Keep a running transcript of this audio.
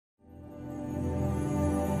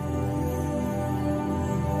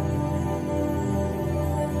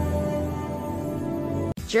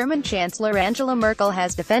German Chancellor Angela Merkel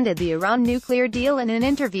has defended the Iran nuclear deal in an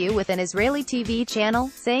interview with an Israeli TV channel,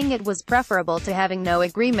 saying it was preferable to having no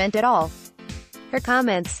agreement at all. Her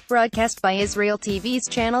comments, broadcast by Israel TV's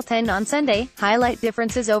Channel 10 on Sunday, highlight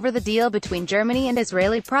differences over the deal between Germany and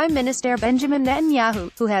Israeli Prime Minister Benjamin Netanyahu,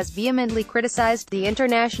 who has vehemently criticized the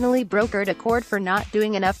internationally brokered accord for not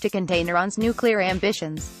doing enough to contain Iran's nuclear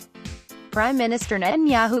ambitions. Prime Minister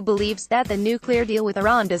Netanyahu believes that the nuclear deal with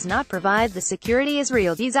Iran does not provide the security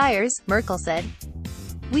Israel desires, Merkel said.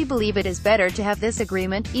 "We believe it is better to have this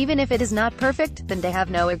agreement, even if it is not perfect, than to have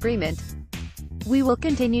no agreement. We will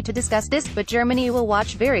continue to discuss this, but Germany will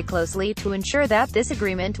watch very closely to ensure that this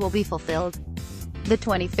agreement will be fulfilled." The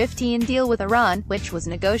 2015 deal with Iran, which was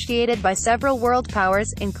negotiated by several world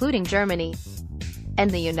powers, including Germany and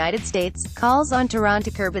the United States, calls on Tehran to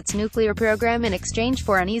curb its nuclear program in exchange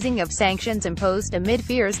for an easing of sanctions imposed amid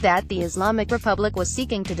fears that the Islamic Republic was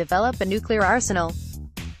seeking to develop a nuclear arsenal.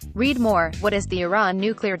 Read more. What is the Iran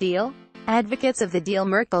nuclear deal? Advocates of the deal.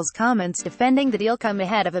 Merkel's comments defending the deal come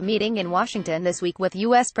ahead of a meeting in Washington this week with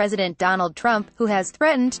U.S. President Donald Trump, who has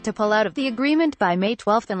threatened to pull out of the agreement by May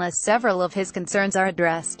 12 unless several of his concerns are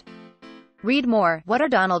addressed. Read more. What are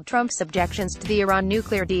Donald Trump's objections to the Iran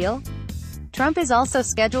nuclear deal? Trump is also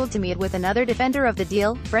scheduled to meet with another defender of the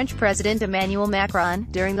deal, French President Emmanuel Macron,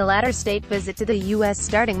 during the latter's state visit to the U.S.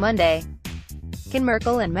 starting Monday. Can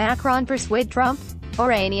Merkel and Macron persuade Trump?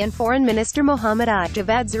 Iranian Foreign Minister Mohammad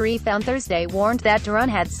Javad Zarif on Thursday warned that Tehran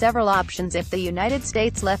had several options if the United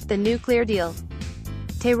States left the nuclear deal.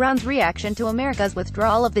 Tehran's reaction to America's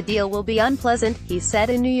withdrawal of the deal will be unpleasant, he said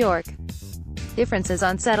in New York. Differences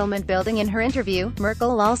on settlement building. In her interview,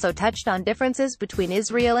 Merkel also touched on differences between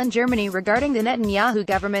Israel and Germany regarding the Netanyahu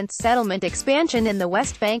government's settlement expansion in the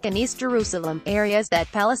West Bank and East Jerusalem, areas that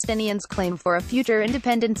Palestinians claim for a future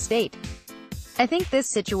independent state. "I think this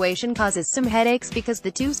situation causes some headaches because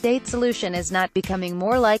the two-state solution is not becoming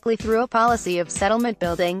more likely through a policy of settlement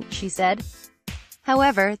building," she said.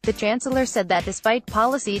 However, the Chancellor said that despite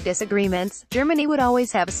policy disagreements, Germany would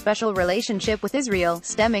always have a special relationship with Israel,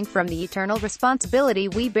 stemming from the eternal responsibility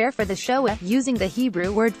we bear for the Shoah, using the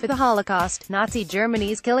Hebrew word for the Holocaust, Nazi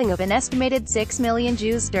Germany's killing of an estimated 6 million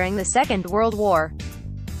Jews during the Second World War.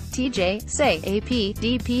 TJ, say, AP,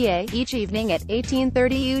 DPA, each evening at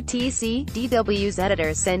 18:30 UTC, DW's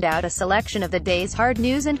editors send out a selection of the day's hard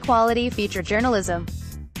news and quality feature journalism.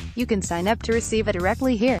 You can sign up to receive it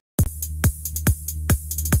directly here.